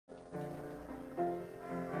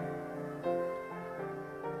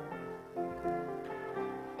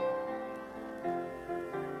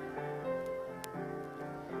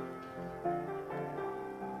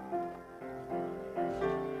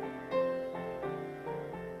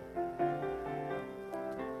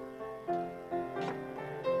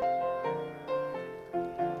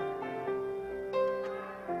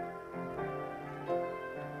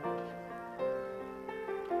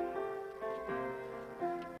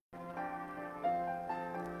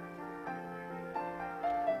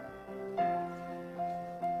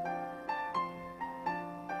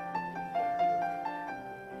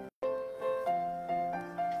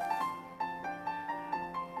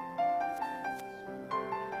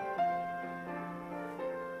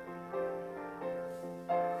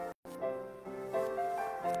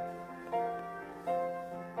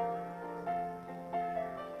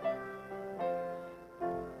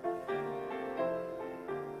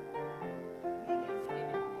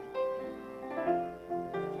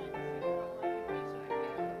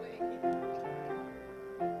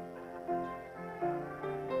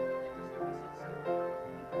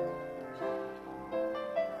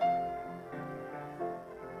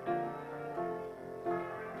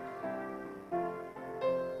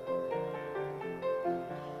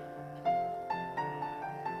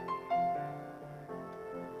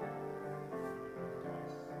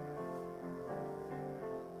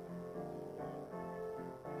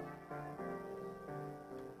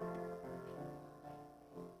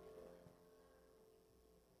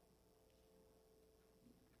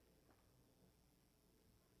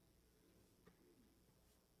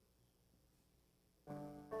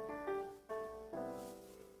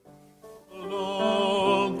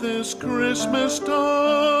this Christmas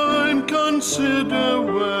time, consider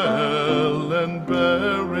well and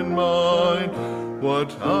bear in mind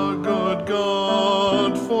what our good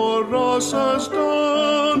God for us has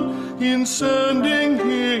done in sending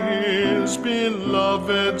his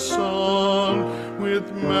beloved Son.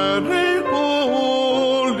 With merry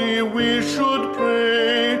holy we should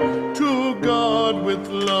pray to God with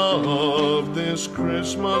love this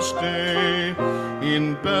Christmas day.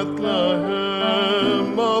 In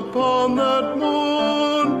Bethlehem upon that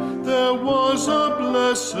morn there was a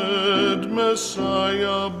blessed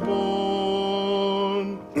Messiah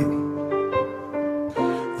born.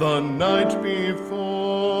 The night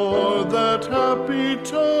before that happy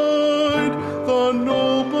tide, the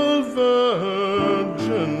noble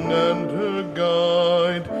Virgin and her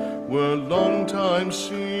guide were long time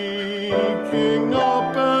seeking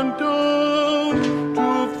up and down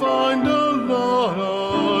to find a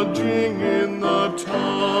lodging in the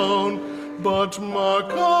town. But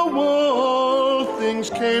mark how all things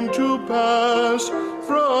came to pass.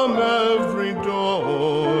 From every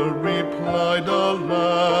door replied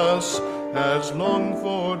alas, as long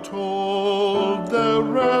foretold their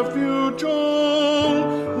refuge all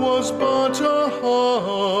was but a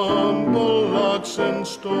humble oxen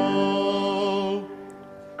stall.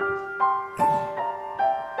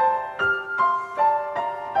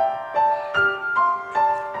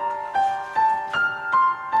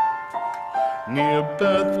 Near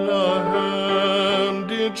Bethlehem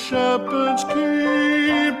did shepherds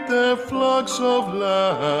keep their flocks of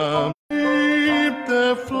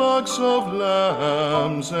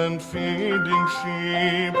lambs, and feeding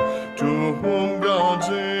sheep, to whom God's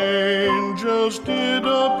angels did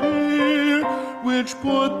appear, which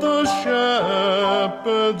put the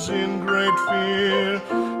shepherds in great fear.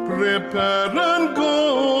 Prepare and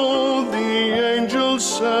go, the angels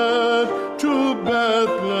said, to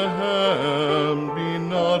Bethlehem, be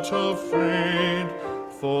not afraid,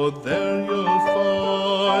 for there you'll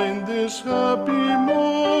find this happy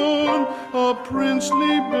morn, a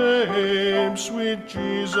princely babe, sweet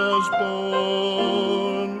Jesus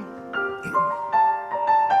born.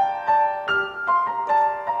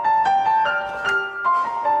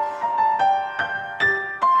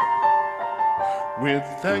 With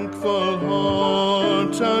thankful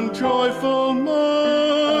heart and joyful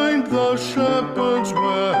mind, the shepherds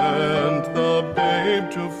went the babe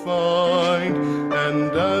to find.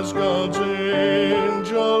 And as God's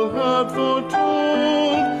angel had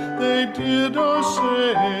foretold, they did our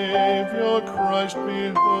Savior Christ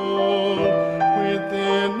behold.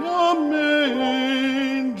 Within a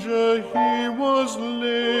manger he was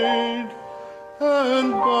laid,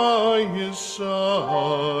 and by his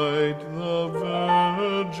side the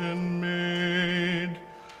Virgin Maid,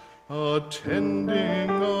 attending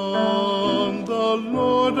on the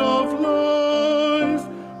Lord of life,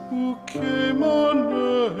 who came on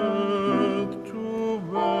earth to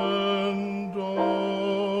end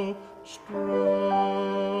all strife.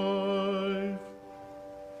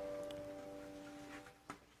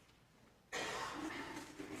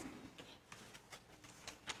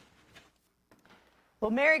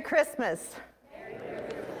 Well, Merry Christmas.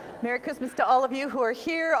 Merry Christmas to all of you who are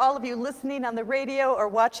here, all of you listening on the radio or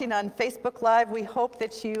watching on Facebook Live. We hope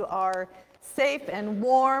that you are safe and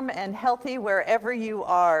warm and healthy wherever you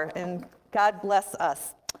are, and God bless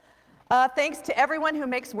us. Thanks to everyone who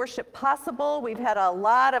makes worship possible. We've had a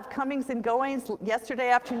lot of comings and goings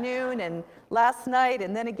yesterday afternoon and last night,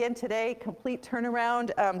 and then again today, complete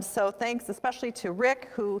turnaround. So thanks especially to Rick,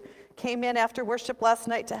 who came in after worship last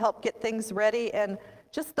night to help get things ready, and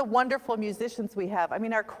just the wonderful musicians we have. I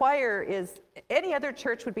mean, our choir is, any other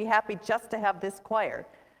church would be happy just to have this choir.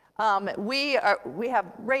 We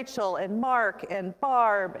have Rachel and Mark and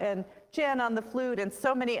Barb and Jen on the flute and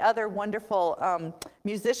so many other wonderful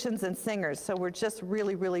musicians and singers. So we're just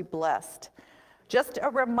really, really blessed. Just a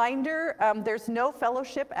reminder, there's no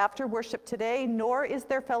fellowship after worship today, nor is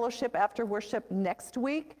there fellowship after worship next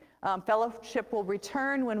week. Fellowship will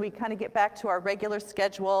return when we kind of get back to our regular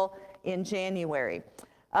schedule in January.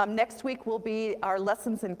 Next week will be our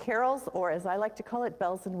Lessons and Carols, or as I like to call it,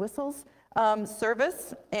 Bells and Whistles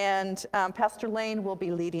service, and Pastor Lane will be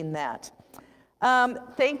leading that.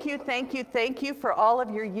 Thank you for all of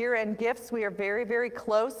your year-end gifts. We are very, very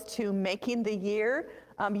close to making the year.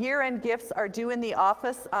 Year-end gifts are due in the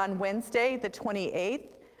office on Wednesday, the 28th.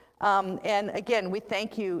 And again, we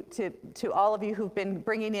thank you to all of you who've been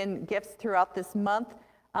bringing in gifts throughout this month.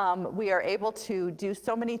 We are able to do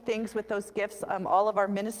so many things with those gifts, all of our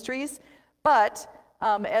ministries. But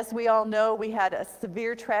as we all know, we had a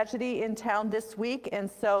severe tragedy in town this week, and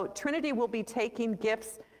so Trinity will be taking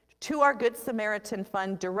gifts to our Good Samaritan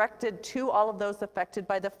Fund directed to all of those affected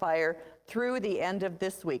by the fire through the end of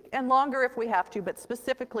this week, and longer if we have to, but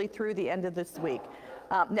specifically through the end of this week,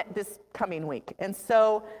 this coming week. And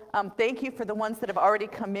so thank you for the ones that have already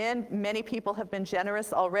come in. Many people have been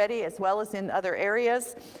generous already, as well as in other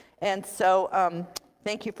areas. And so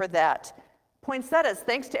thank you for that. Poinsettias,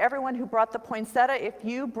 thanks to everyone who brought the poinsettia. If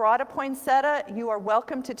you brought a poinsettia, you are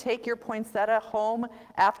welcome to take your poinsettia home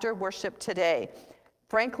after worship today.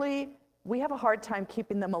 Frankly, we have a hard time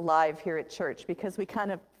keeping them alive here at church because we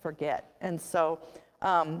kind of forget. And so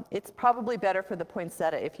it's probably better for the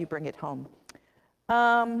poinsettia if you bring it home.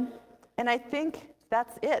 And I think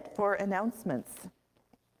that's it for announcements.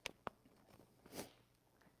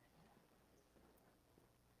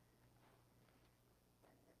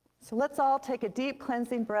 So let's all take a deep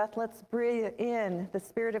cleansing breath. Let's breathe in the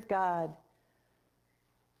Spirit of God.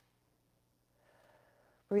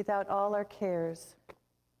 Breathe out all our cares.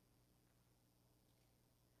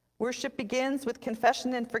 Worship begins with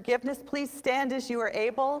confession and forgiveness. Please stand as you are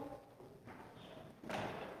able.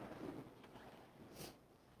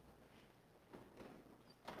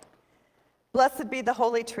 Blessed be the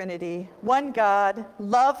Holy Trinity, one God,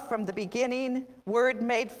 love from the beginning, Word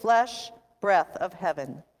made flesh, breath of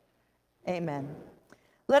heaven. Amen.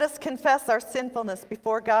 Let us confess our sinfulness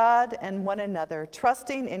before God and one another,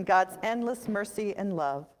 trusting in God's endless mercy and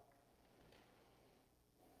love.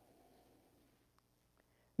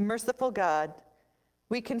 Merciful God,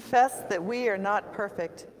 we confess that we are not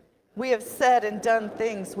perfect. We have said and done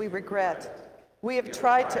things we regret. We have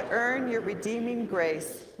tried to earn your redeeming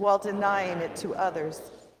grace while denying it to others.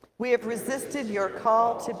 We have resisted your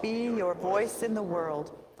call to be your voice in the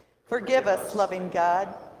world. Forgive us, loving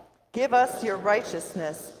God. Give us your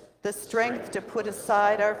righteousness, the strength to put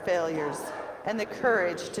aside our failures, and the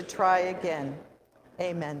courage to try again.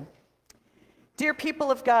 Amen. Dear people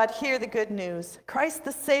of God, hear the good news. Christ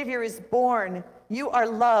the Savior is born. You are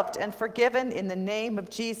loved and forgiven in the name of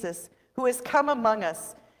Jesus, who has come among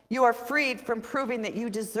us. You are freed from proving that you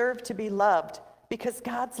deserve to be loved, because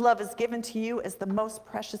God's love is given to you as the most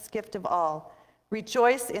precious gift of all.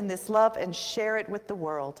 Rejoice in this love and share it with the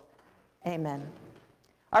world. Amen.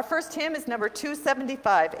 Our first hymn is number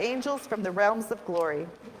 275, Angels from the Realms of Glory.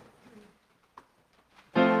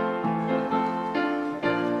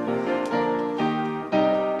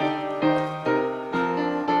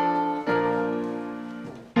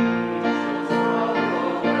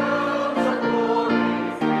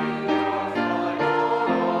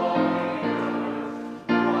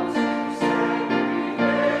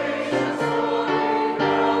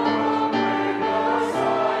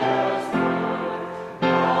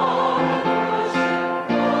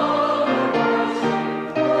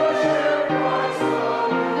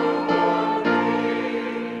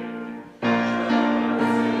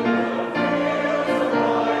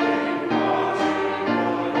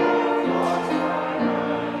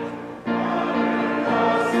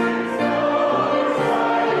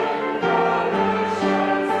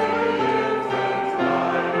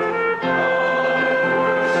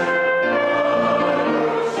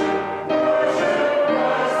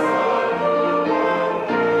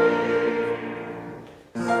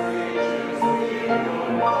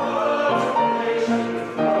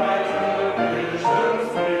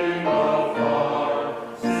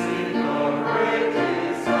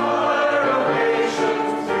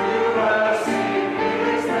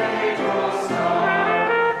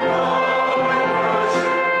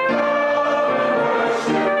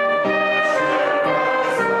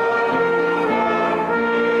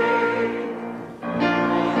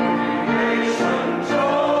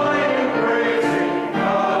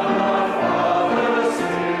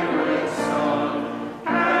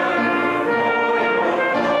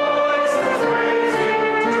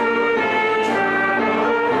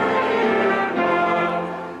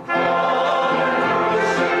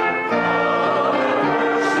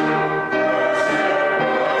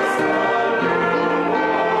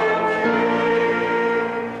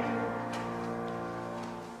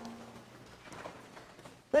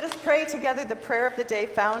 Together the prayer of the day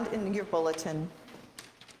found in your bulletin.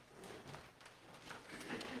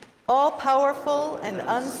 All-powerful and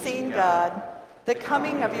unseen God, the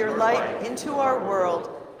coming of your light into our world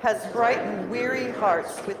has brightened weary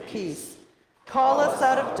hearts with peace. Call us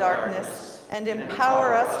out of darkness and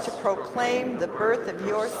empower us to proclaim the birth of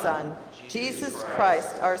your Son, Jesus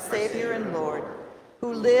Christ, our Savior and Lord,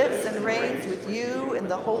 who lives and reigns with you in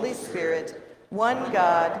the Holy Spirit, one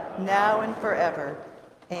God, now and forever.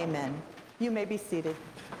 Amen. You may be seated.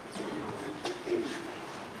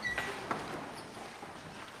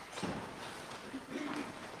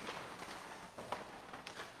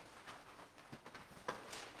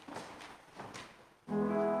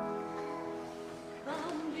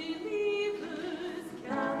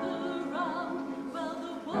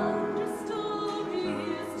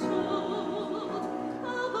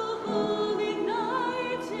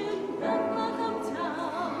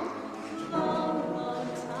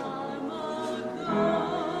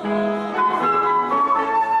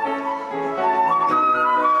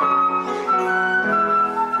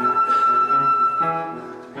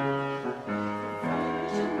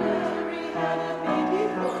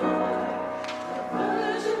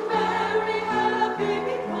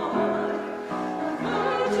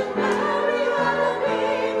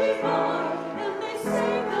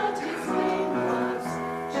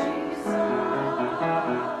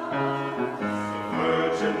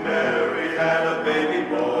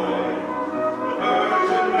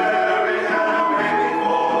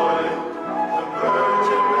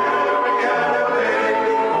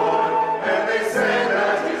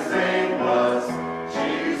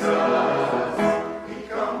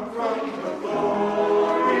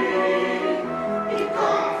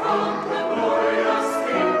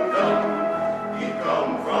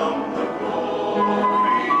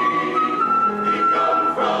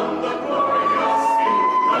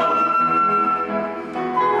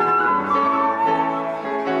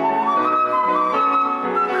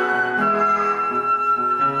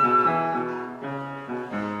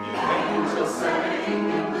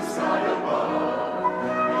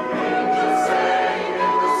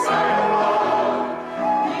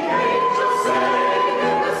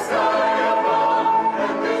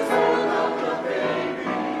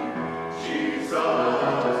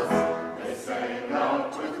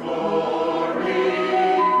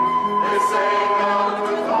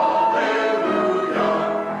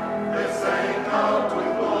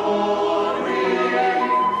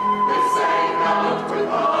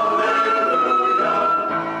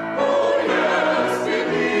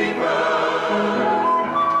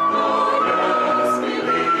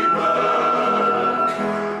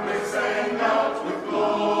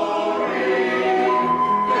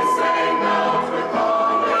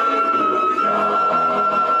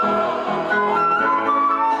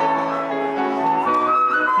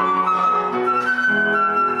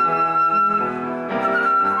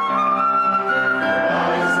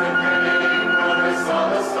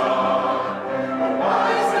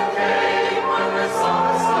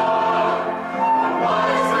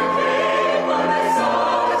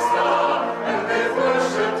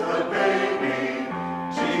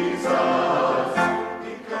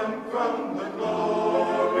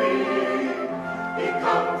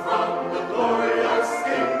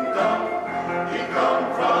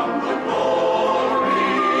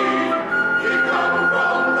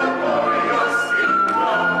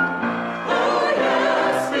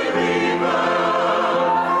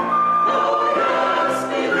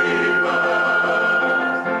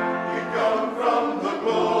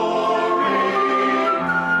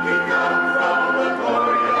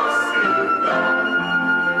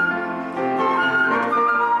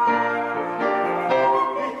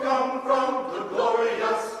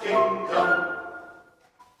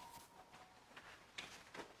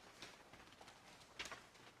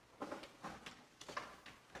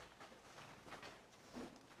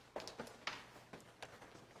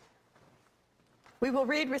 We will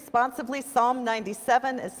read responsively Psalm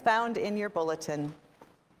 97 as found in your bulletin.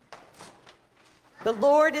 The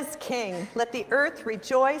Lord is King. Let the earth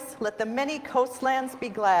rejoice. Let the many coastlands be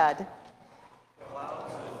glad. The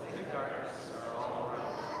clouds of thick darkness are all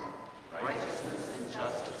around. Righteousness and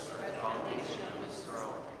justice are the foundation of his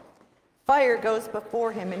throne. Fire goes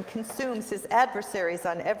before him and consumes his adversaries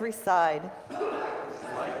on every side. His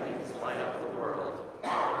lightnings light up the world. The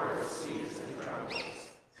earth sees and trembles.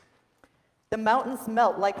 The mountains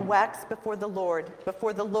melt like wax before the Lord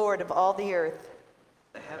of all the earth.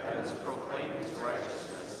 The heavens proclaim his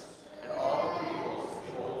righteousness, and all peoples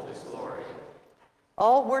behold his glory.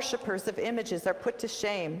 All worshippers of images are put to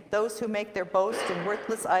shame. Those who make their boast in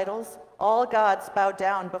worthless idols, all gods bow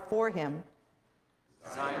down before him.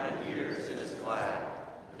 Zion hears and is glad,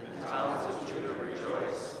 and the towns of Judah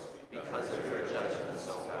rejoice, because of your judgment,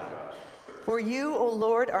 O God. For you, O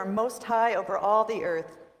Lord, are most high over all the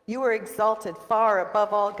earth. You are exalted far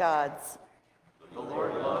above all gods. The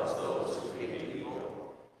Lord loves those who hate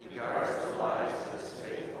evil. He guards the lives of his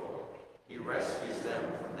faithful. He rescues them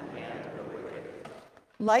from the hand of the wicked.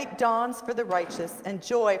 Light dawns for the righteous and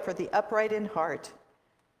joy for the upright in heart.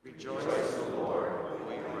 Rejoice, O Lord,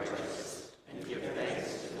 O you righteous, and give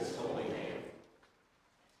thanks to his holy name.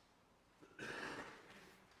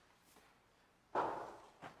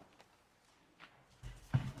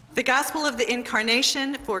 The Gospel of the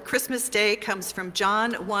Incarnation for Christmas Day comes from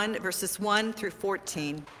John 1, verses 1 through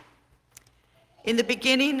 14. In the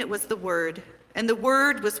beginning was the Word, and the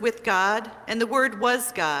Word was with God, and the Word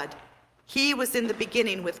was God. He was in the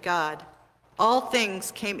beginning with God. All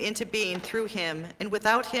things came into being through him, and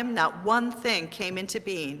without him not one thing came into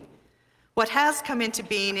being. What has come into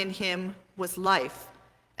being in him was life,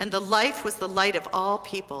 and the life was the light of all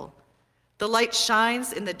people. The light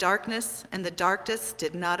shines in the darkness, and the darkness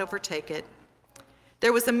did not overtake it.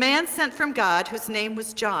 There was a man sent from God whose name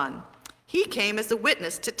was John. He came as a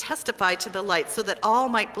witness to testify to the light so that all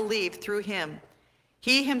might believe through him.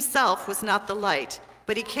 He himself was not the light,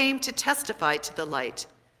 but he came to testify to the light.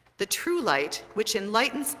 The true light, which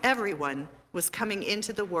enlightens everyone, was coming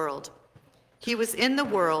into the world. He was in the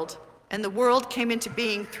world, and the world came into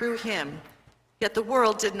being through him, yet the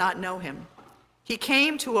world did not know him. He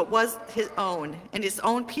came to what was his own, and his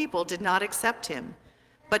own people did not accept him.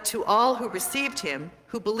 But to all who received him,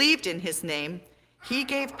 who believed in his name, he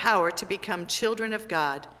gave power to become children of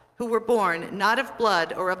God, who were born not of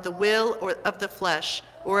blood or of the will or of the flesh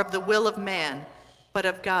or of the will of man, but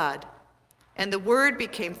of God. And the Word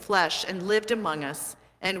became flesh and lived among us,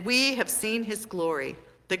 and we have seen his glory,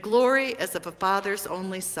 the glory as of a Father's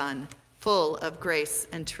only Son, full of grace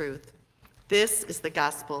and truth. This is the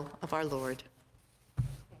gospel of our Lord.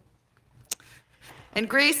 And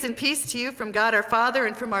grace and peace to you from God our Father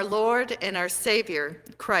and from our Lord and our Savior,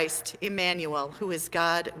 Christ, Emmanuel, who is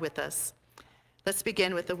God with us. Let's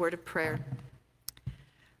begin with a word of prayer.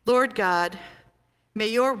 Lord God, may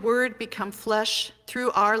your word become flesh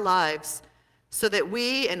through our lives, so that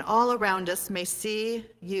we and all around us may see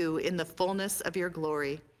you in the fullness of your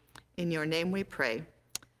glory. In your name we pray.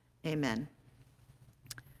 Amen.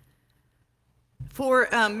 For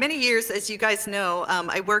many years, as you guys know,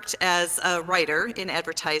 I worked as a writer in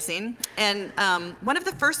advertising, and one of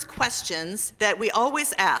the first questions that we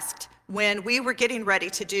always asked when we were getting ready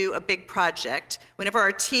to do a big project, whenever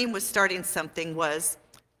our team was starting something, was,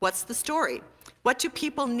 what's the story? What do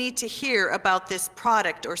people need to hear about this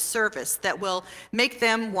product or service that will make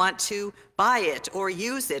them want to buy it or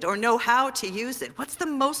use it or know how to use it? What's the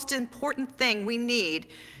most important thing we need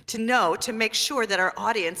to know to make sure that our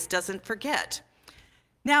audience doesn't forget?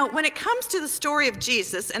 Now, when it comes to the story of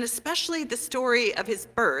Jesus, and especially the story of his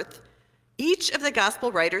birth, each of the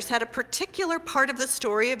gospel writers had a particular part of the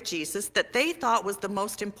story of Jesus that they thought was the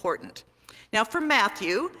most important. Now, for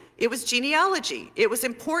Matthew, it was genealogy. It was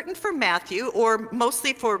important for Matthew, or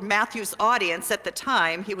mostly for Matthew's audience at the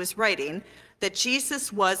time he was writing, that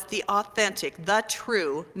Jesus was the authentic, the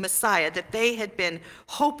true Messiah that they had been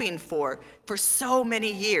hoping for so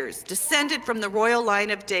many years, descended from the royal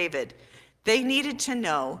line of David. They needed to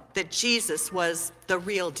know that Jesus was the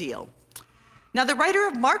real deal. Now, the writer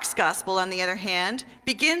of Mark's gospel, on the other hand,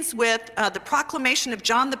 begins with the proclamation of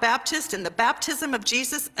John the Baptist and the baptism of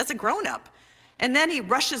Jesus as a grown-up. And then he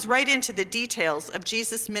rushes right into the details of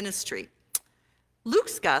Jesus' ministry.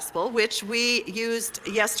 Luke's gospel, which we used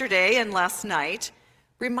yesterday and last night,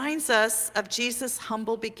 reminds us of Jesus'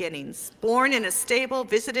 humble beginnings, born in a stable,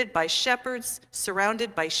 visited by shepherds,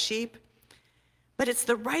 surrounded by sheep. But it's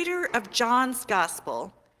the writer of John's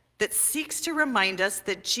gospel that seeks to remind us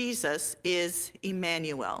that Jesus is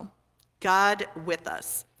Emmanuel, God with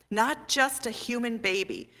us. Not just a human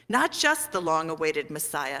baby, not just the long-awaited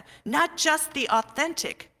Messiah, not just the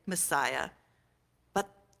authentic Messiah, but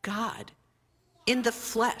God in the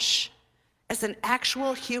flesh as an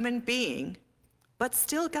actual human being, but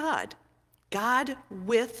still God, God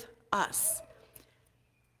with us.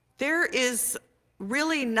 There is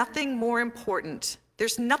really nothing more important.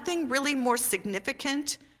 There's nothing really more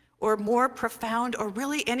significant or more profound or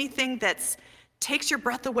really anything that takes your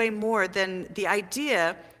breath away more than the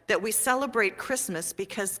idea that we celebrate Christmas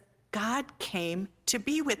because God came to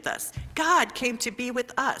be with us. God came to be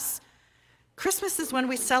with us. Christmas is when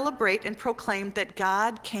we celebrate and proclaim that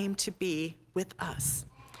God came to be with us.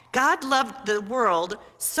 God loved the world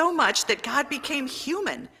so much that God became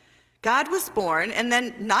human. God was born, and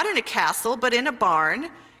then not in a castle, but in a barn.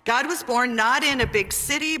 God was born not in a big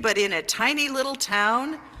city, but in a tiny little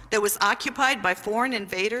town that was occupied by foreign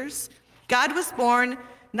invaders. God was born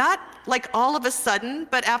not like all of a sudden,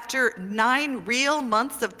 but after 9 real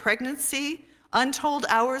months of pregnancy, untold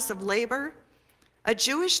hours of labor. A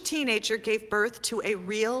Jewish teenager gave birth to a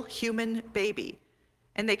real human baby,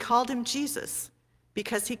 and they called him Jesus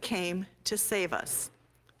because he came to save us.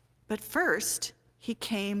 But first, he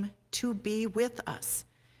came to be with us,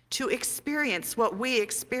 to experience what we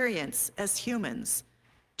experience as humans,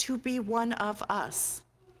 to be one of us.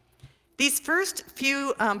 These first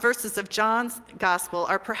few verses of John's gospel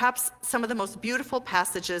are perhaps some of the most beautiful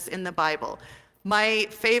passages in the Bible. My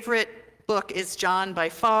favorite book is John by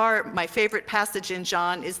far. My favorite passage in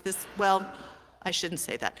John is this, well, I shouldn't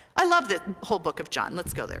say that. I love the whole book of John.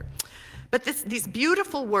 Let's go there. But these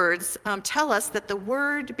beautiful words tell us that the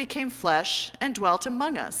Word became flesh and dwelt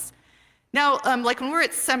among us. Now, like when we're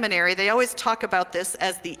at seminary, they always talk about this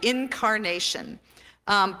as the incarnation.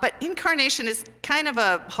 But incarnation is kind of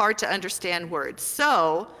a hard to understand word.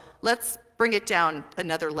 So let's bring it down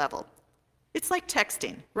another level. It's like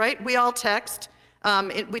texting, right? We all text.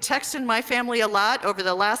 We text in my family a lot over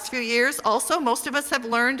the last few years. Also, most of us have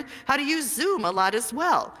learned how to use Zoom a lot as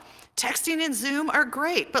well. Texting and Zoom are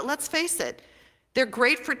great, but let's face it, they're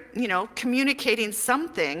great for, communicating some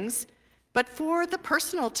things, but for the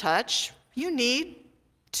personal touch, you need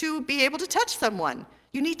to be able to touch someone.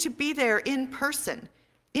 You need to be there in person.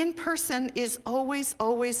 In person is always,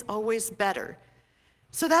 always, always better.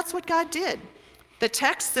 So that's what God did. The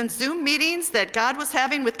texts and Zoom meetings that God was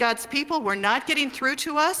having with God's people were not getting through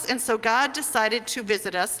to us, and so God decided to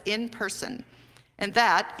visit us in person. And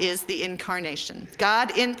that is the incarnation.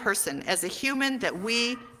 God in person as a human that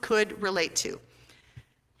we could relate to.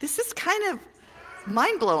 This is kind of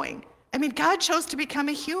mind-blowing. I mean, God chose to become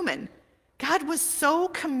a human. God was so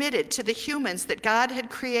committed to the humans that God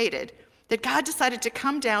had created that God decided to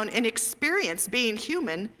come down and experience being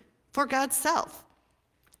human for God's self.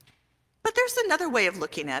 But there's another way of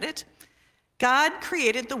looking at it. God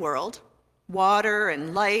created the world, water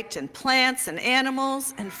and light and plants and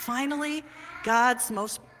animals, and finally, God's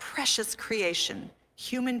most precious creation,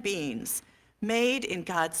 human beings, made in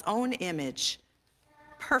God's own image,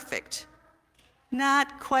 perfect.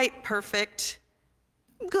 Not quite perfect,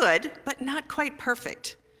 good, but not quite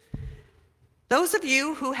perfect. Those of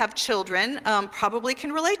you who have children probably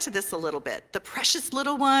can relate to this a little bit. The precious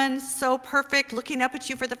little one, so perfect, looking up at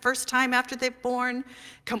you for the first time after they've born,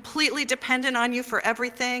 completely dependent on you for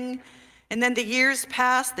everything. And then the years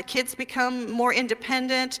pass, the kids become more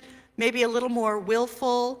independent, maybe a little more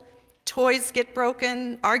willful. Toys get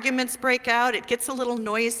broken, arguments break out, it gets a little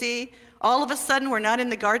noisy. All of a sudden, we're not in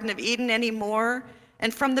the Garden of Eden anymore.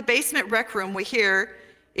 And from the basement rec room, we hear,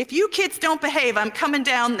 "If you kids don't behave, I'm coming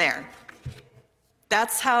down there."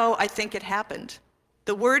 That's how I think it happened.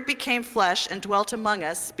 The Word became flesh and dwelt among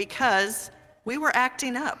us because we were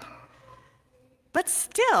acting up. But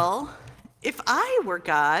still, if I were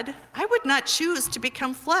God, I would not choose to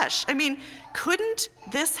become flesh. I mean, couldn't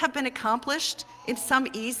this have been accomplished in some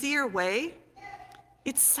easier way?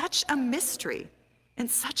 It's such a mystery and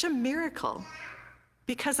such a miracle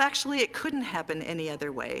because actually it couldn't happen any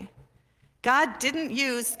other way. God didn't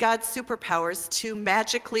use God's superpowers to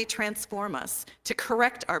magically transform us, to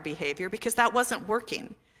correct our behavior, because that wasn't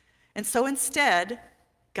working. And so instead,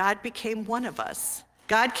 God became one of us.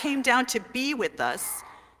 God came down to be with us,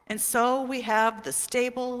 and so we have the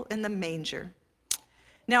stable and the manger.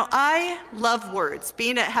 Now, I love words.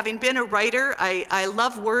 Having been a writer, I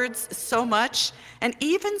love words so much, and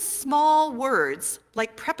even small words,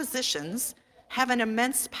 like prepositions, have an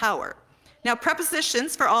immense power. Now,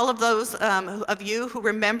 prepositions, for all of those of you who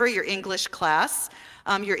remember your English class,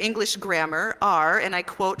 your English grammar, are, and I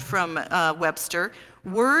quote from Webster,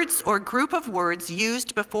 words or group of words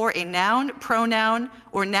used before a noun, pronoun,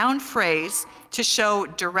 or noun phrase to show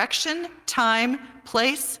direction, time,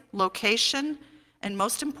 place, location, and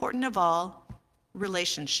most important of all,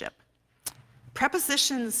 relationship.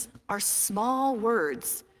 Prepositions are small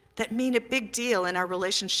words that mean a big deal in our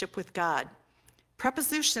relationship with God.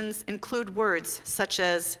 Prepositions include words such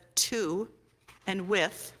as to and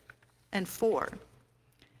with and for.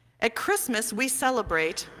 At Christmas, we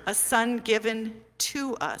celebrate a son given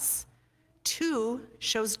to us. To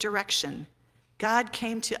shows direction. God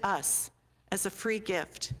came to us as a free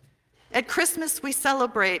gift. At Christmas, we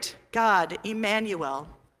celebrate God, Emmanuel,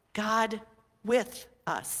 God with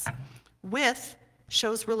us. With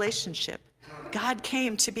shows relationship. God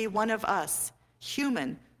came to be one of us,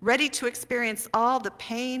 human, ready to experience all the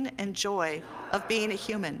pain and joy of being a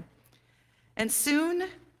human. And soon,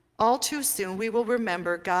 all too soon, we will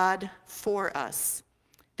remember God for us,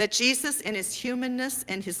 that Jesus in his humanness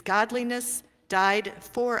and his godliness died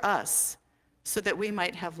for us so that we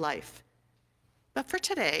might have life. But for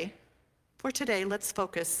today, let's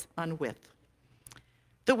focus on with.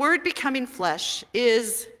 The Word becoming flesh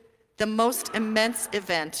is the most immense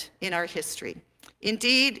event in our history.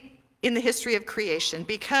 Indeed, in the history of creation,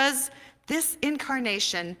 because this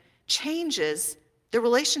incarnation changes the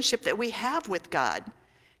relationship that we have with God.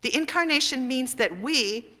 The incarnation means that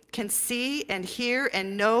we can see and hear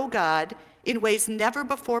and know God in ways never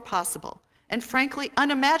before possible, and frankly,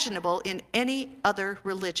 unimaginable in any other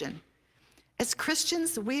religion. As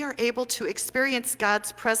Christians, we are able to experience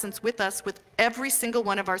God's presence with us with every single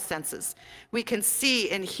one of our senses. We can see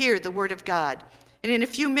and hear the Word of God. And in a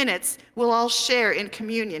few minutes, we'll all share in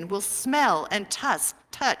communion. We'll smell and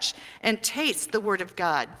touch and taste the Word of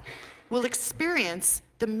God. We'll experience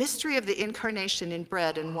the mystery of the incarnation in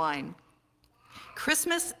bread and wine.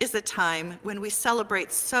 Christmas is a time when we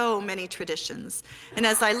celebrate so many traditions. And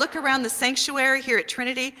as I look around the sanctuary here at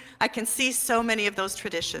Trinity, I can see so many of those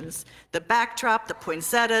traditions. The backdrop, the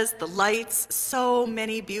poinsettias, the lights, so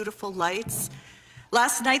many beautiful lights.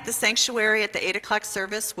 Last night, the sanctuary at the 8 o'clock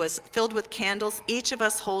service was filled with candles, each of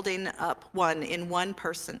us holding up one in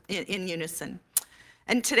unison.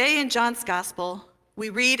 And today in John's Gospel, we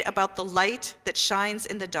read about the light that shines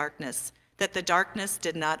in the darkness, that the darkness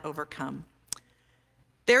did not overcome.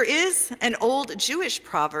 There is an old Jewish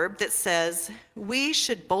proverb that says, we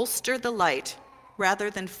should bolster the light rather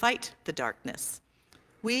than fight the darkness.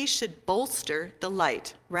 We should bolster the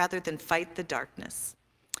light rather than fight the darkness.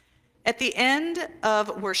 At the end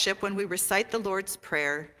of worship, when we recite the Lord's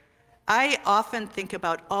Prayer, I often think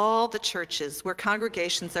about all the churches where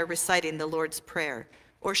congregations are reciting the Lord's Prayer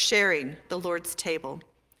or sharing the Lord's table.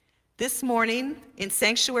 This morning, in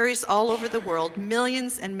sanctuaries all over the world,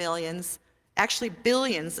 millions and millions, actually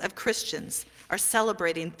billions of Christians are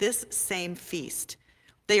celebrating this same feast.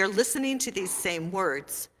 They are listening to these same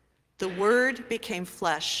words. The Word became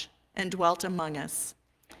flesh and dwelt among us.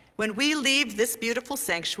 When we leave this beautiful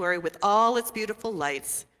sanctuary with all its beautiful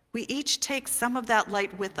lights, we each take some of that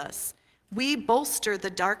light with us. We bolster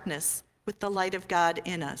the darkness with the light of God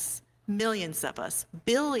in us. Millions of us,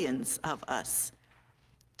 billions of us.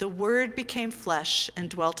 The Word became flesh and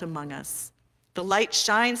dwelt among us. The light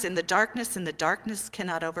shines in the darkness, and the darkness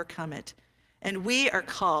cannot overcome it. And we are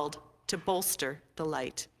called to bolster the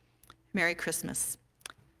light. Merry Christmas.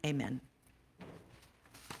 Amen.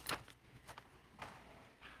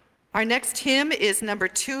 Our next hymn is number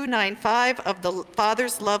 295 of the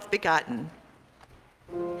Father's Love Begotten.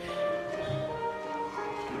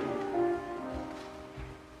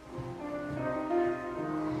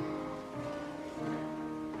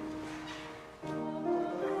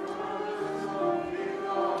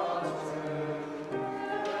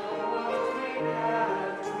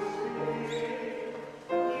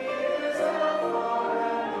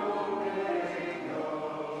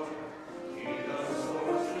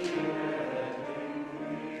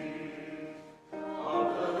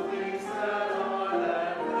 Of the things that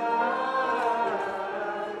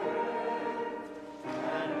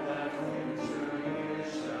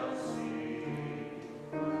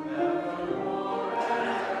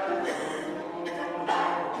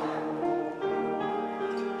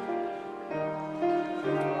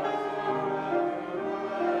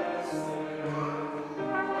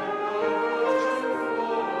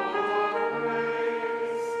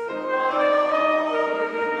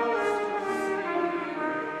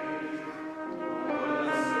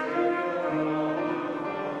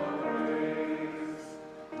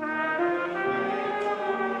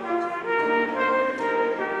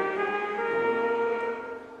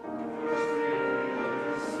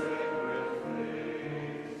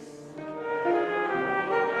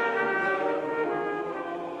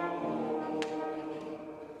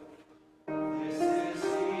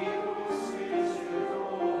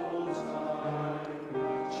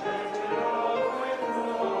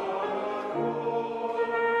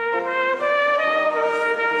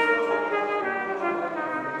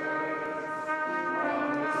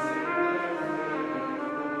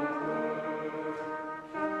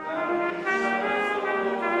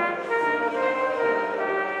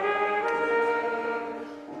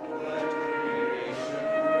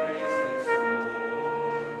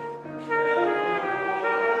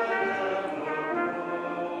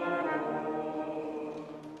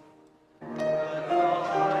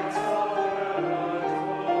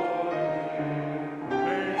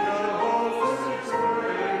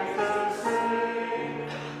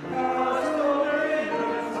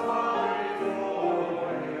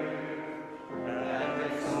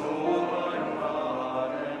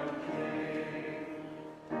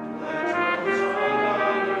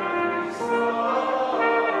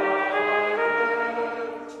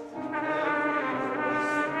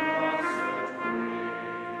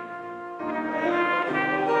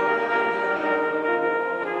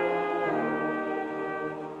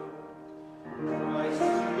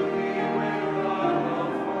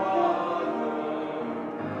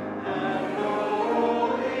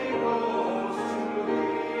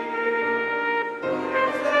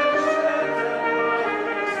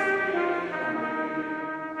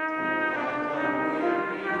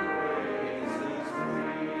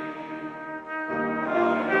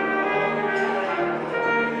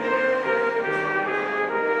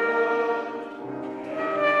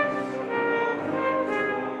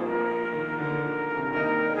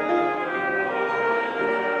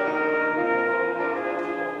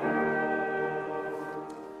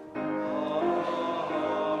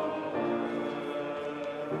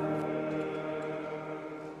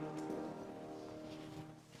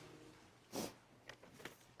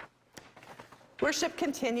Worship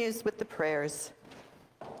continues with the prayers.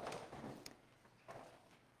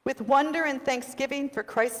 With wonder and thanksgiving for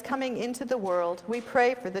Christ's coming into the world, we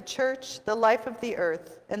pray for the church, the life of the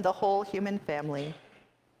earth, and the whole human family.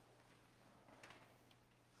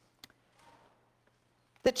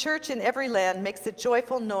 The church in every land makes a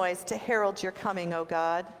joyful noise to herald your coming, O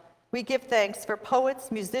God. We give thanks for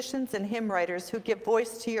poets, musicians, and hymn writers who give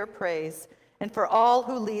voice to your praise, and for all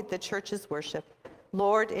who lead the church's worship.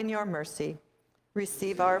 Lord, in your mercy,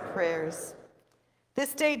 receive our prayers.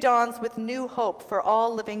 This day dawns with new hope for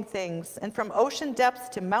all living things, and from ocean depths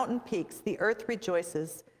to mountain peaks, the earth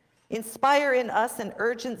rejoices. Inspire in us an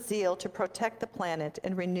urgent zeal to protect the planet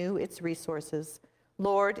and renew its resources.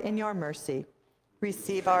 Lord, in your mercy,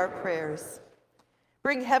 receive our prayers.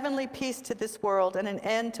 Bring heavenly peace to this world and an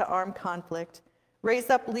end to armed conflict. Raise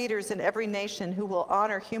up leaders in every nation who will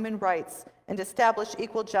honor human rights and establish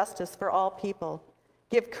equal justice for all people.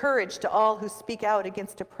 Give courage to all who speak out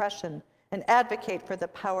against oppression and advocate for the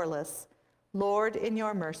powerless. Lord, in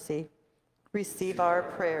your mercy, receive our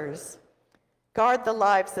prayers. Guard the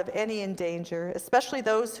lives of any in danger, especially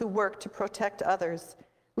those who work to protect others.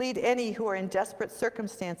 Lead any who are in desperate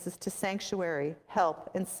circumstances to sanctuary, help,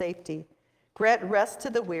 and safety. Grant rest to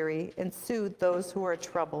the weary and soothe those who are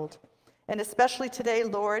troubled. And especially today,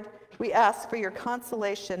 Lord, we ask for your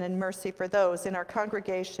consolation and mercy for those in our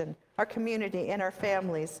congregation, our community, and our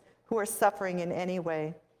families who are suffering in any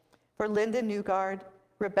way. For Linda Newgard,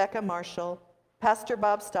 Rebecca Marshall, Pastor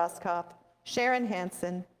Bob Stoskopf, Sharon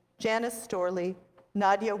Hansen, Janice Storley,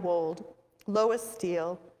 Nadia Wold, Lois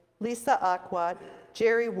Steele, Lisa Aquat,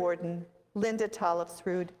 Jerry Warden, Linda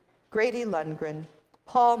Tollefsrud, Grady Lundgren,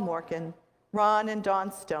 Paul Morgan, Ron and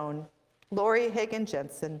Dawn Stone, Lori Hagen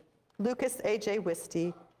Jensen, Lucas A.J.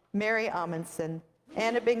 Wisty, Mary Amundsen,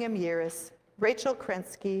 Anna Bingham Yiris, Rachel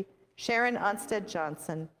Krensky, Sharon Onstead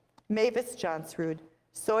Johnson, Mavis Johnsrud,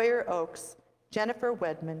 Sawyer Oaks, Jennifer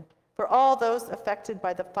Wedman, for all those affected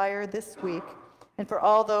by the fire this week, and for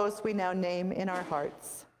all those we now name in our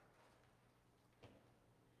hearts.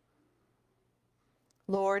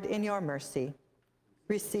 Lord, in your mercy,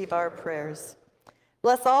 receive our prayers.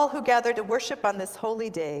 Bless all who gather to worship on this holy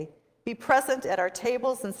day. Be present at our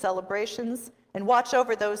tables and celebrations, and watch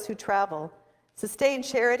over those who travel. Sustain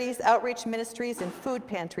charities, outreach ministries, and food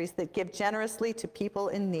pantries that give generously to people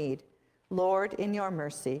in need. Lord, in your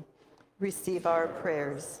mercy, receive our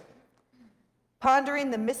prayers. Pondering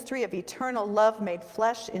the mystery of eternal love made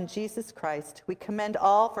flesh in Jesus Christ, we commend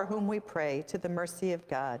all for whom we pray to the mercy of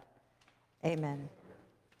God. Amen.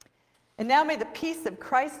 And now may the peace of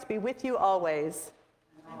Christ be with you always.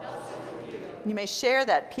 And also with you. You may share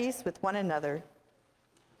that peace with one another.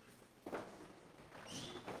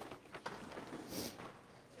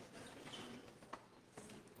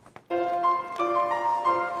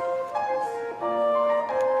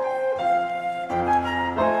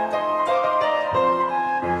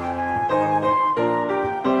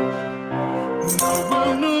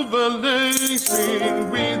 Sing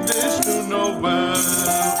with this new Noel.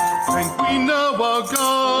 Thank we now our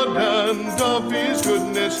God and of his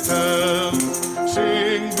goodness tell.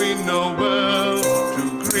 Sing we Noel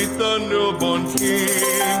to greet the newborn King.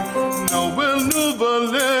 Noel,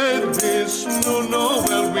 Noel, this new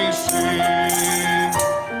Noel we sing.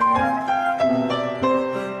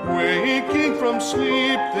 Waking from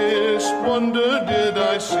sleep, this wonder did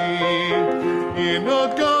I see. In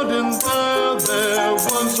a garden there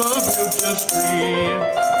was a beauteous tree,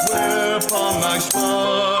 whereupon I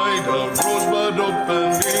spied a rosebud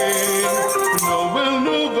opening. Noel,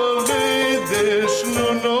 Noel, this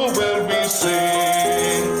new Noel we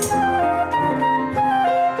sing.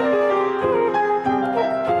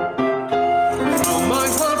 How my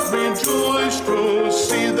heart rejoiced to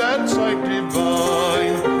see that sight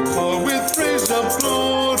divine, for with praise of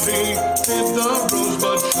glory did the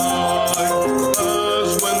rosebud shine.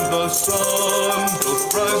 As when the sun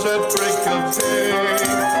doth rise at break of day,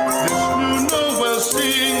 this new Noel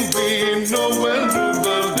sing we, Noel,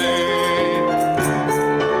 Noel day.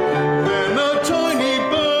 Then a tiny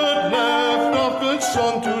bird left off its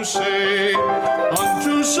song to say,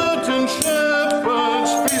 unto certain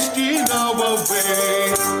shepherds feast ye now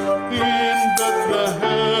away. In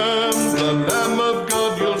Bethlehem the Lamb of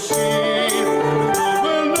God you'll see.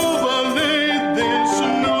 Noel, Noel, this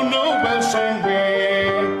new Noel sing we.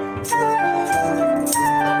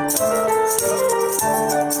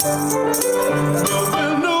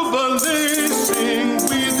 Noel, Noel, sing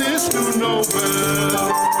we this new Noel.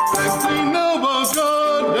 Thank we now our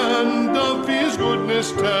God and of his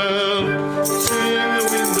goodness tell. Sing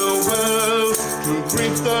with Noel to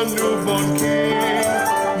greet the newborn King.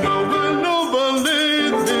 Noel, Noel,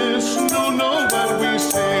 this new Noel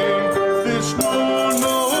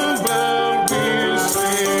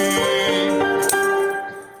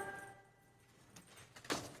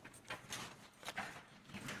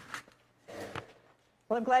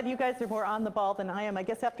you guys are more on the ball than I am. I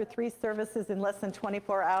guess after 3 services in less than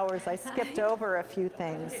 24 hours, I skipped over a few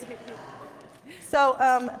things. So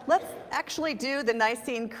let's actually do the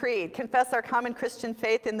Nicene Creed, confess our common Christian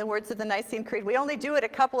faith in the words of the Nicene Creed. We only do it a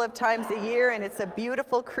couple of times a year, and it's a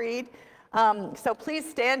beautiful creed. So please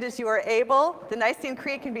stand as you are able. The Nicene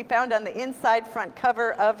Creed can be found on the inside front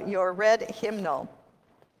cover of your red hymnal.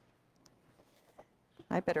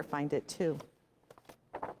 I better find it too.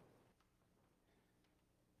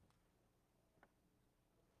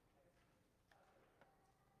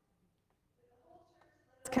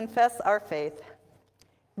 Confess our faith.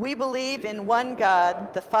 We believe in one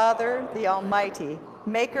God, the Father, the Almighty,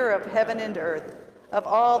 maker of heaven and earth, of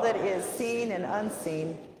all that is seen and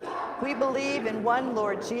unseen. We believe in one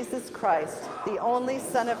Lord Jesus Christ, the only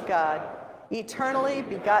Son of God, eternally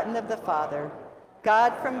begotten of the Father,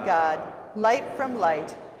 God from God, light from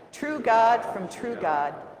light, true God from true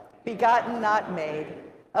God, begotten, not made,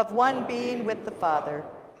 of one being with the Father.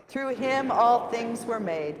 Through him all things were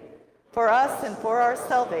made. For us and for our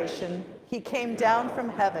salvation, he came down from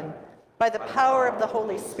heaven. By the power of the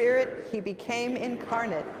Holy Spirit, he became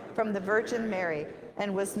incarnate from the Virgin Mary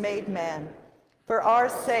and was made man. For our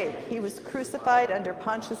sake, he was crucified under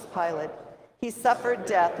Pontius Pilate. He suffered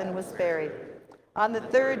death and was buried. On the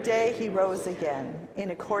 3rd day, he rose again,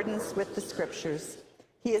 in accordance with the Scriptures.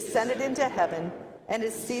 He ascended into heaven and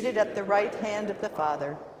is seated at the right hand of the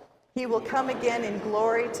Father. He will come again in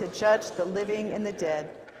glory to judge the living and the dead,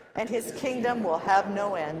 and his kingdom will have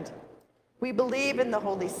no end. We believe in the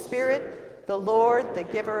Holy Spirit, the Lord, the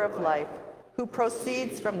giver of life, who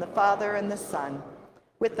proceeds from the Father and the Son.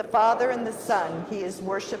 With the Father and the Son, he is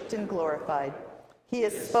worshiped and glorified. He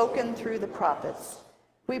has spoken through the prophets.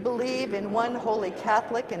 We believe in one holy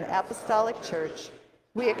Catholic and Apostolic Church.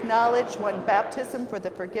 We acknowledge one baptism for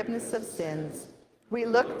the forgiveness of sins. We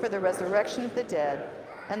look for the resurrection of the dead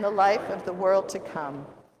and the life of the world to come.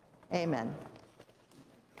 Amen.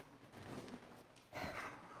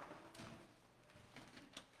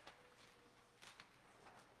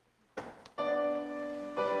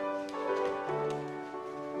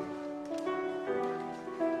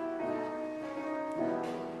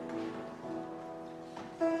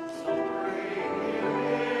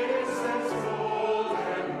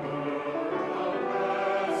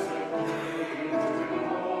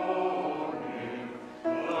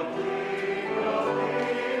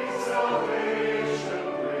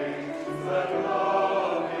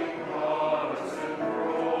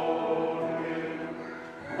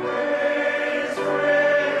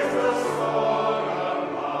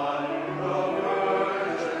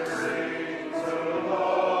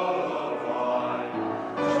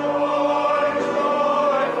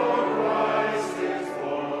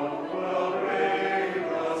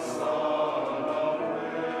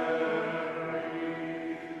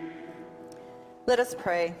 Let us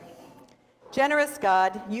pray. Generous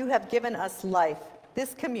God, you have given us life,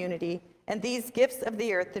 this community, and these gifts of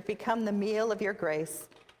the earth that become the meal of your grace.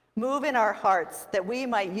 Move in our hearts that we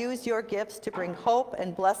might use your gifts to bring hope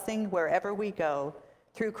and blessing wherever we go.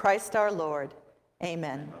 Through Christ our Lord.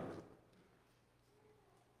 Amen.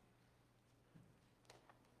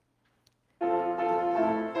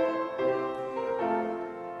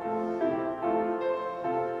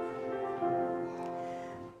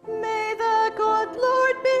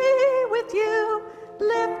 You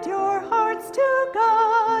lift your hearts to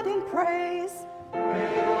God in praise. May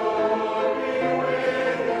the Lord be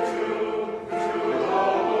with you, to the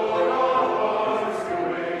Lord our hearts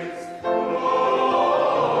raise. Lord,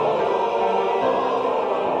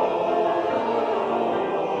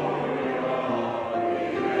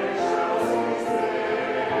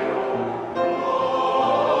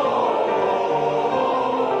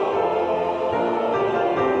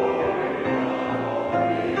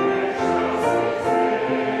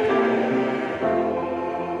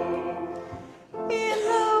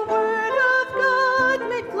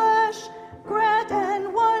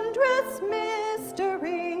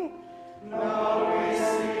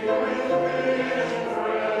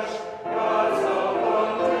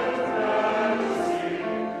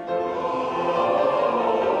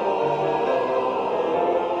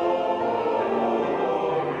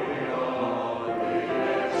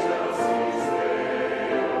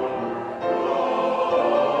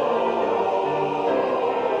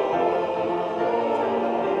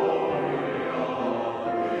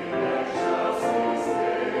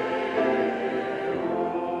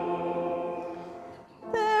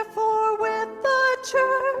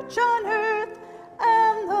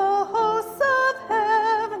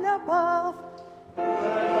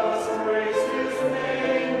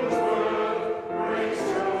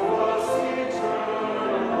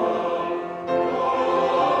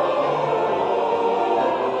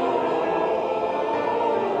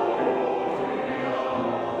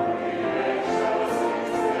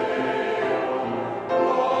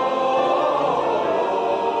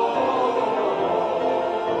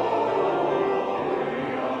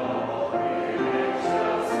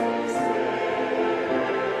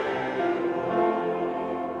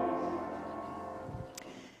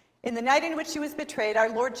 In the night in which he was betrayed, our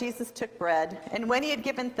Lord Jesus took bread, and when he had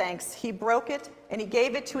given thanks, he broke it, and he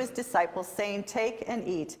gave it to his disciples, saying, "Take and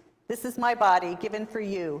eat. This is my body given for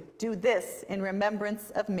you. Do this in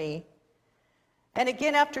remembrance of me." And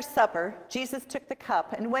again after supper, Jesus took the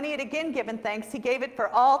cup, and when he had again given thanks, he gave it for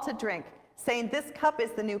all to drink, saying, "This cup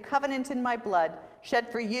is the new covenant in my blood, shed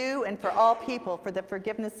for you and for all people for the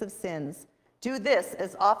forgiveness of sins. Do this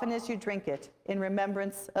as often as you drink it in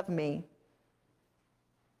remembrance of me."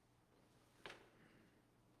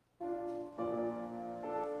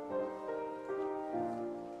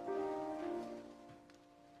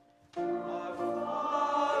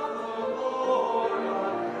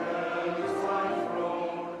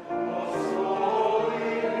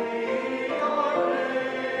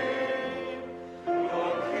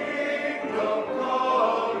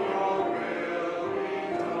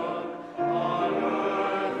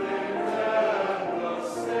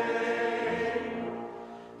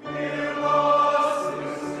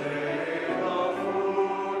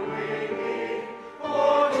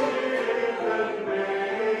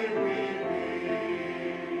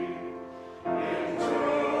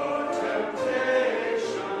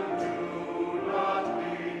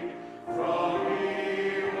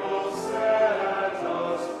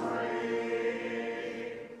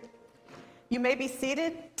 You may be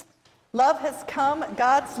seated. Love has come,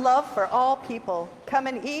 God's love for all people. Come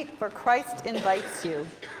and eat, for Christ invites you.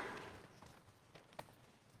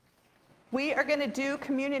 We are going to do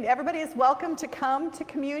communion. Everybody is welcome to come to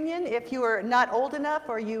communion. If you are not old enough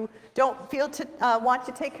or you don't feel to want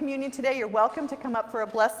to take communion today, you're welcome to come up for a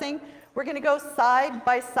blessing. We're going to go side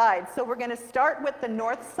by side. So we're going to start with the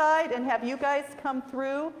north side and have you guys come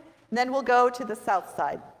through, and then we'll go to the south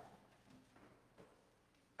side.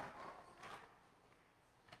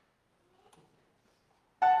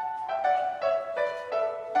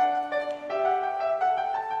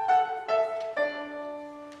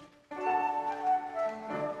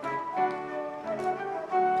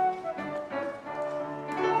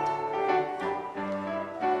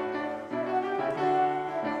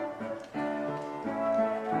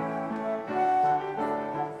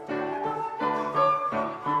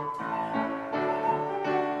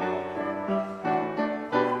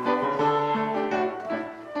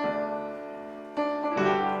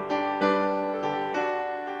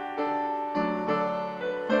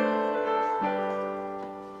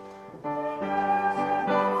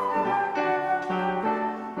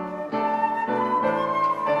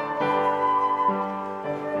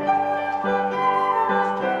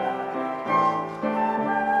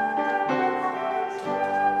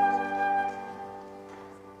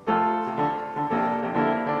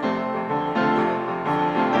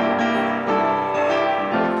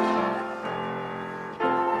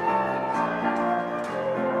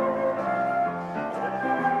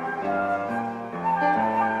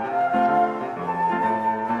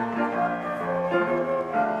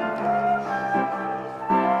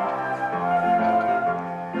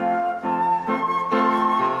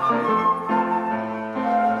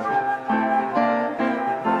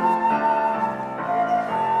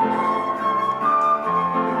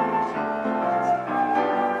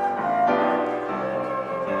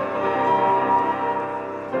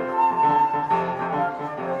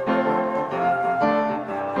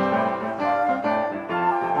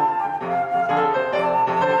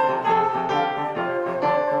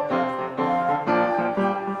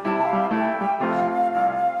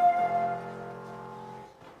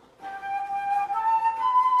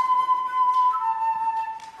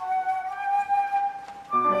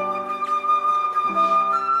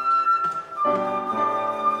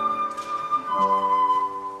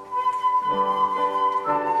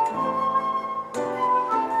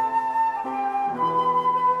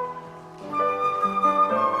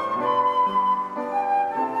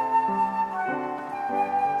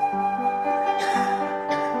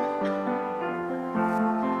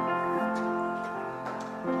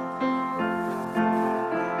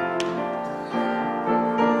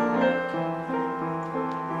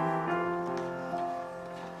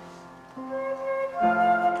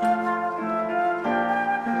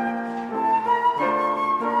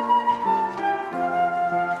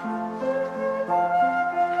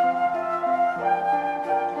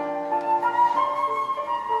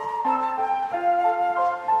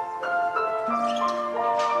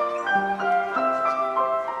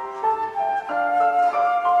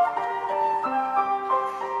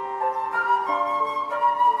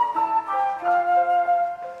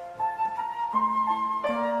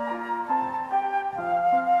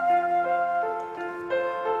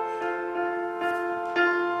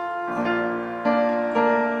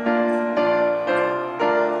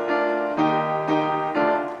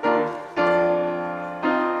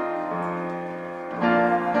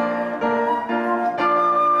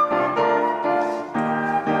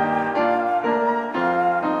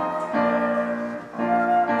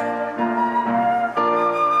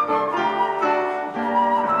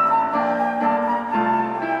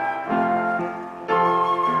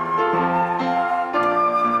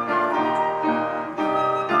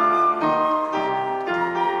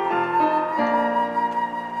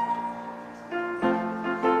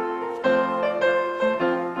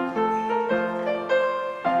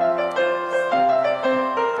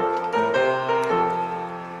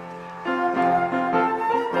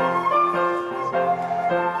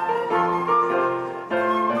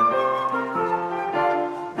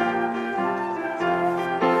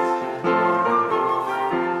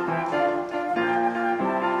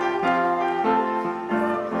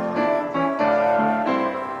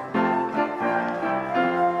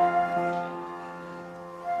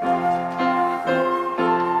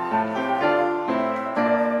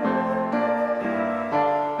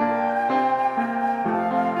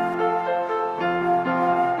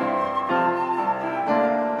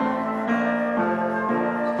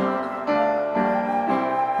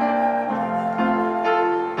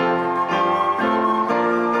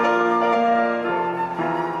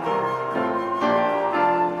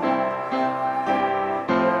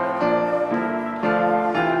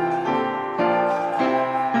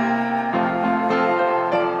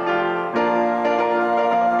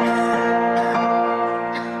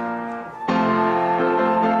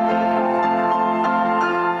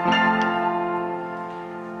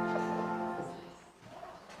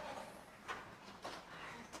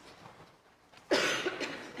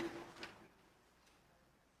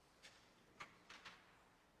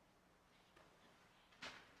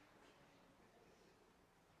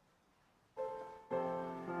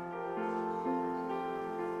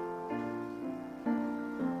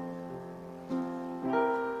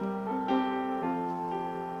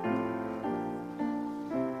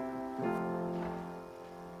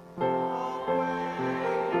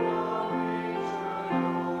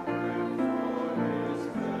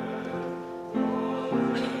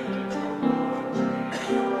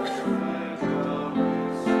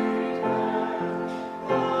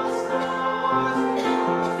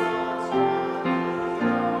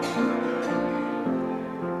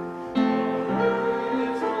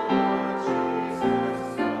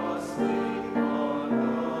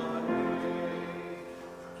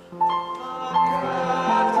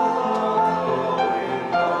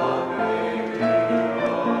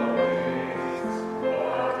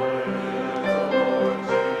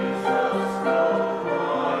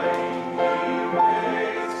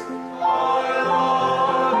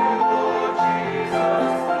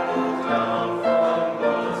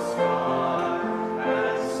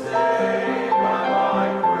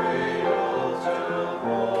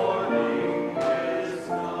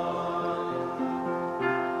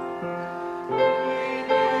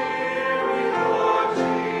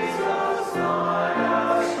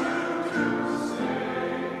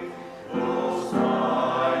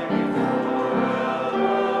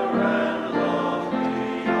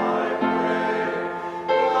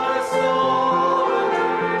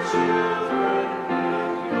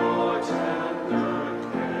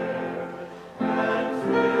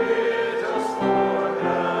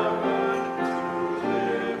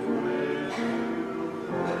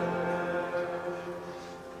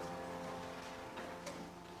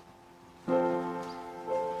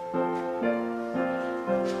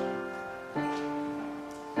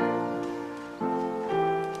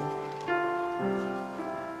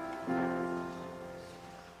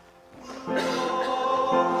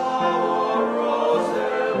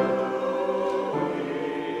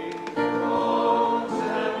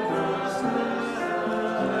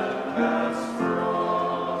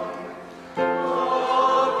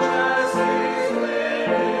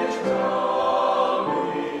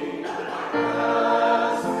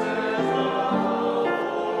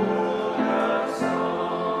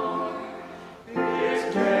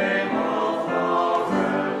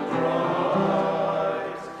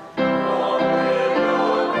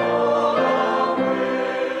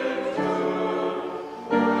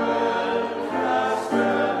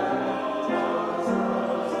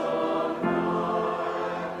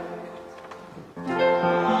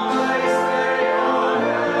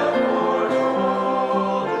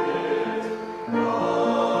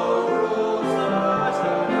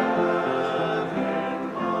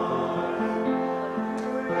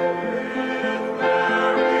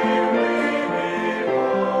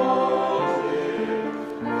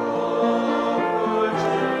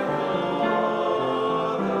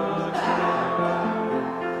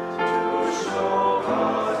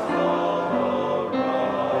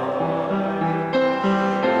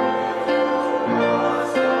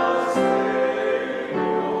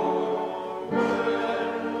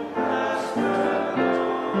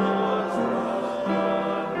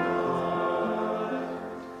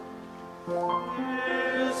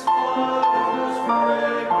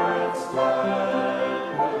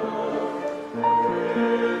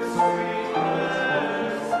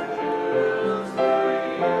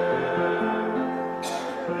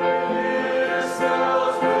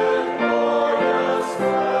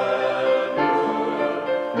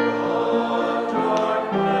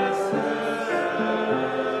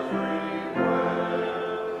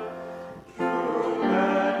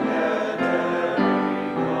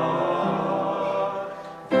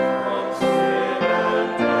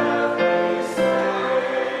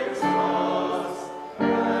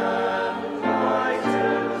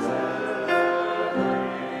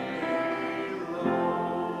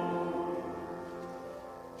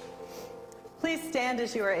 Please stand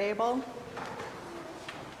as you are able.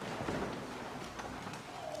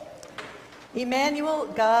 Emmanuel,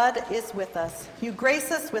 God is with us. You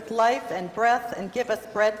grace us with life and breath and give us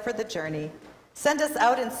bread for the journey. Send us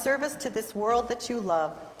out in service to this world that you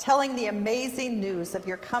love, telling the amazing news of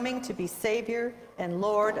your coming to be Savior and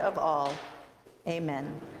Lord of all.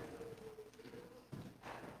 Amen.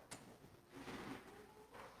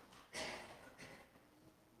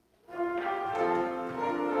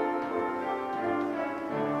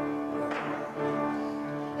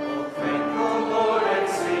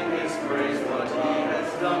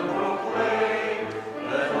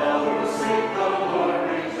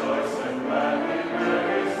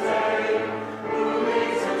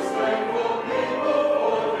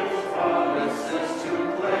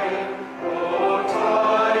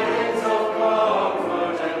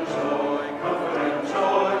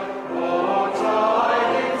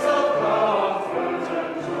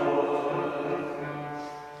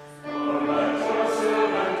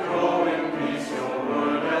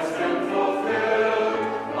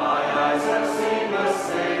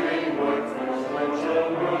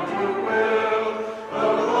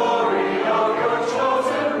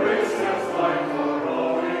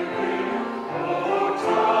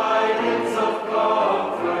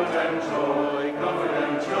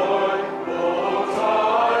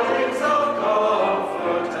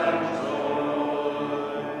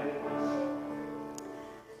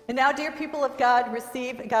 And now, dear people of God,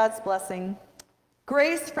 receive God's blessing.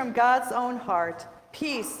 Grace from God's own heart,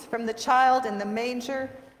 peace from the child in the manger,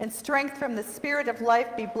 and strength from the Spirit of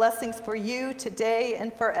life be blessings for you today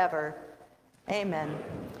and forever. Amen.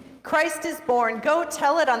 Christ is born. Go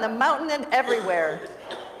tell it on the mountain and everywhere.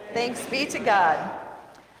 Thanks be to God.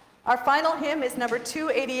 Our final hymn is number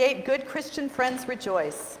 288, Good Christian Friends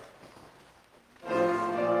Rejoice.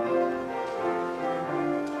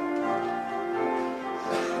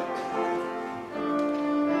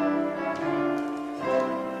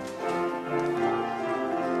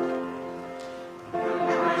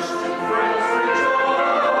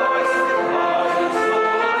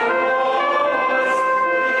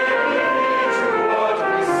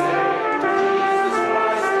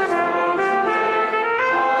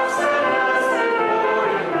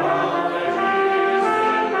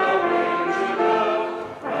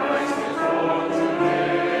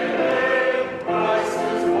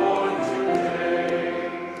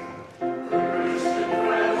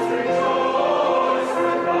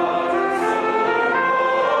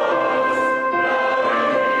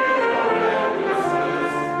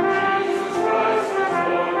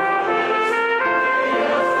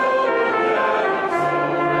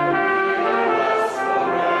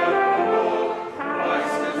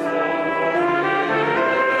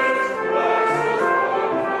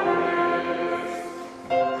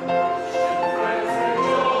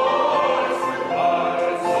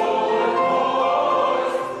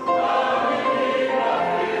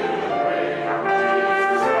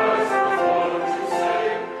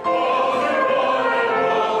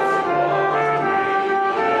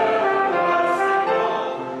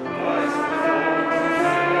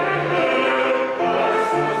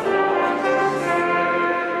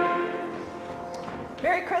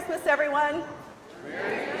 Everyone.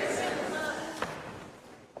 Merry Christmas.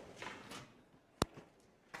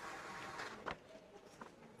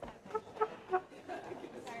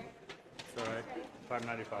 It's all right.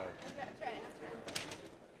 $5.95.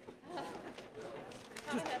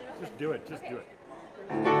 Just do it. Just do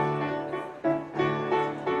it.